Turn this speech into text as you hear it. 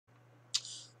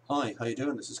Hi, how you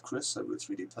doing? This is Chris over at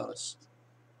 3D Palace.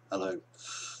 Hello.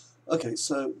 Okay,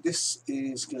 so this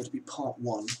is going to be part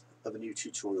one of a new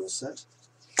tutorial set.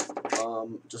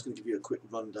 Just going to give you a quick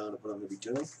rundown of what I'm going to be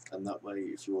doing, and that way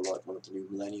if you're like one of the new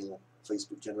millennial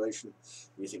Facebook generation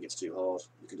and you think it's too hard,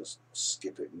 you can just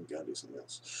skip it and go and do something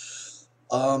else.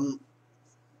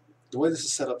 The way this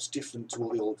is set up is different to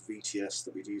all the old VTS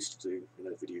that we used to do,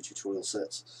 video tutorial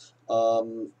sets.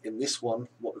 In this one,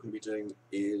 what we're going to be doing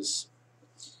is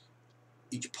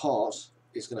each part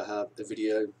is going to have a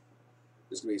video.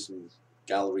 There's going to be some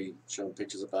gallery showing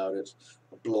pictures about it,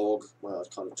 a blog where I'd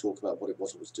kind of talk about what it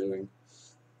was I was doing.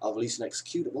 I'll release an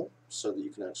executable so that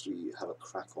you can actually have a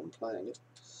crack on playing it.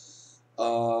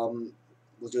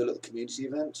 We'll do a little community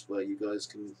event where you guys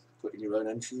can put in your own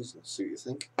entries and see what you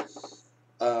think.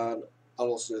 And I'll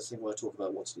also do a thing where I talk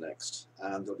about what's next,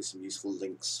 and there'll be some useful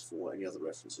links for any other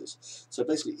references. So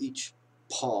basically each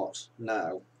part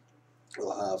now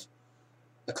will have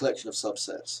a collection of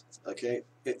subsets. Okay,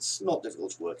 it's not difficult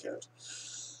to work out.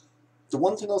 The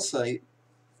one thing I'll say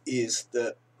is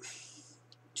that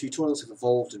tutorials have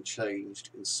evolved and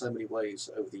changed in so many ways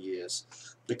over the years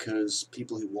because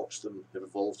people who watch them have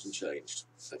evolved and changed.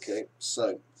 Okay,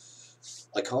 so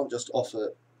I can't just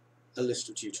offer a list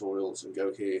of tutorials and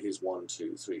go, here's 1,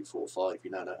 2, 3, 4, 5,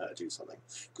 you now know how to do something,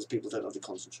 because people don't have the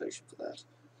concentration for that.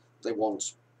 They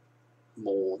want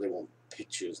more, they want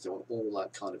pictures, they want all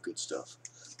that kind of good stuff.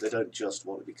 They don't just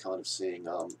want to be kind of seeing,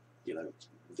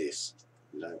 this,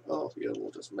 oh, yeah,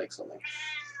 we'll just make something.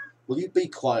 Will you be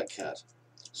quiet, cat?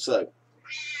 So,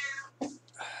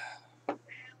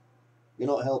 you're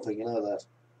not helping, you know that.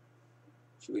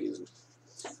 She really isn't.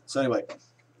 So anyway,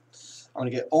 I'm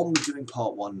going to get on with doing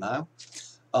part one now.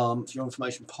 For your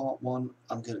information, part one,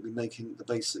 I'm going to be making the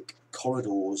basic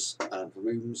corridors and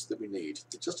rooms that we need.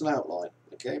 It's just an outline,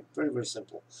 okay? Very, very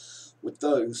simple. With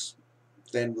those,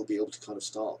 then we'll be able to kind of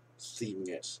start theming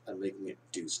it and making it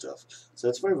do stuff. So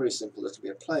it's very, very simple. There's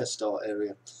going to be a player start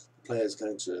area. The player is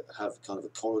going to have kind of a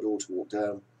corridor to walk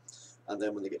down, and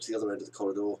then when they get to the other end of the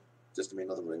corridor, there's going to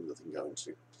be another room that they can go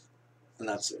into. And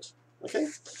that's it. Okay?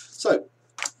 So,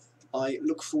 I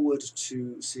look forward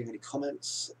to seeing any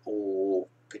comments or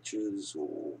pictures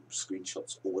or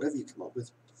screenshots or whatever you come up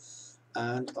with,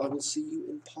 and I will see you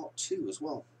in part 2 as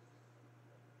well.